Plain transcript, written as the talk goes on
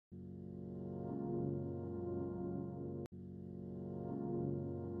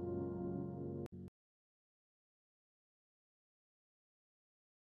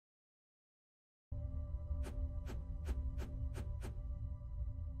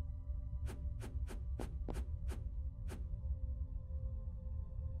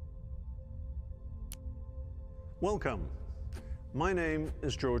Welcome. My name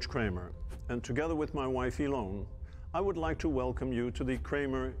is George Kramer, and together with my wife Elone, I would like to welcome you to the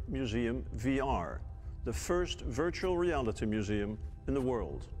Kramer Museum VR, the first virtual reality museum in the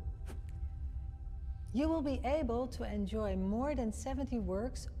world. You will be able to enjoy more than 70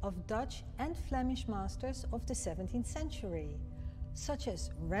 works of Dutch and Flemish masters of the 17th century, such as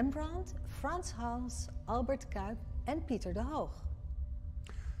Rembrandt, Frans Hals, Albert Cuyp and Pieter de Hoog.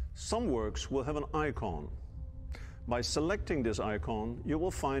 Some works will have an icon. By selecting this icon, you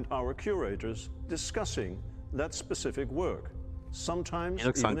will find our curators discussing that specific work, sometimes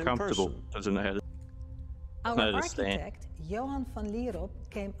even in person. Doesn't it? Our architect, Johan van Lierop,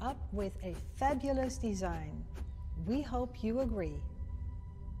 came up with a fabulous design. We hope you agree.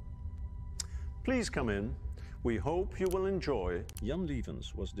 Please come in. We hope you will enjoy. Jan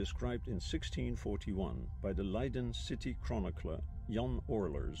Lievens was described in 1641 by the Leiden city chronicler Jan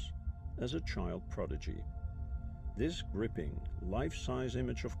Oorlers as a child prodigy. This gripping, life-size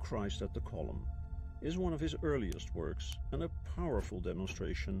image of Christ at the column is one of his earliest works and a powerful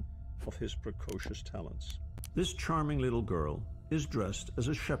demonstration of his precocious talents. This charming little girl is dressed as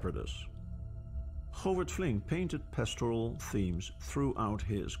a shepherdess. Govert Flinck painted pastoral themes throughout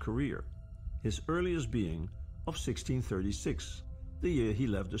his career, his earliest being of 1636, the year he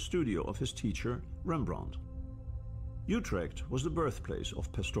left the studio of his teacher Rembrandt. Utrecht was the birthplace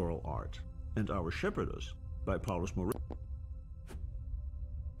of pastoral art, and our shepherdess, by Paulus Moretti.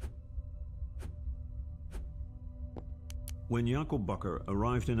 When Jacob Bakker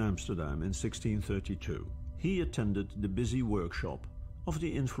arrived in Amsterdam in 1632, he attended the busy workshop of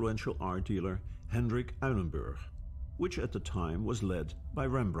the influential art dealer Hendrik Uylenburg, which at the time was led by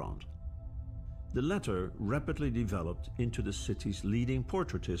Rembrandt. The latter rapidly developed into the city's leading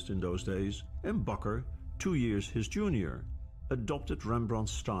portraitist in those days, and Bakker, 2 years his junior, adopted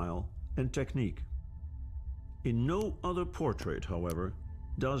Rembrandt's style and technique. In no other portrait, however,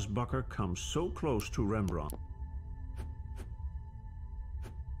 does Bakker come so close to Rembrandt.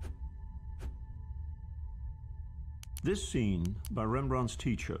 This scene by Rembrandt's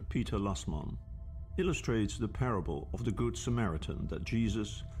teacher, Peter Lasman, illustrates the parable of the Good Samaritan that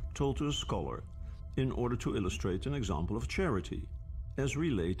Jesus told to a scholar in order to illustrate an example of charity, as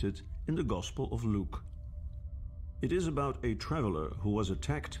related in the Gospel of Luke. It is about a traveler who was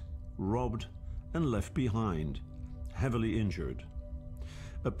attacked, robbed, and left behind, heavily injured.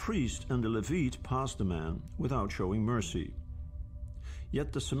 A priest and a Levite passed the man without showing mercy.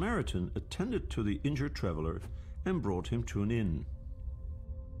 Yet the Samaritan attended to the injured traveler and brought him to an inn.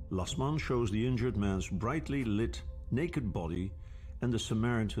 Lasman shows the injured man's brightly lit, naked body and the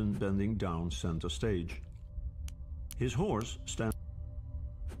Samaritan bending down center stage. His horse stands.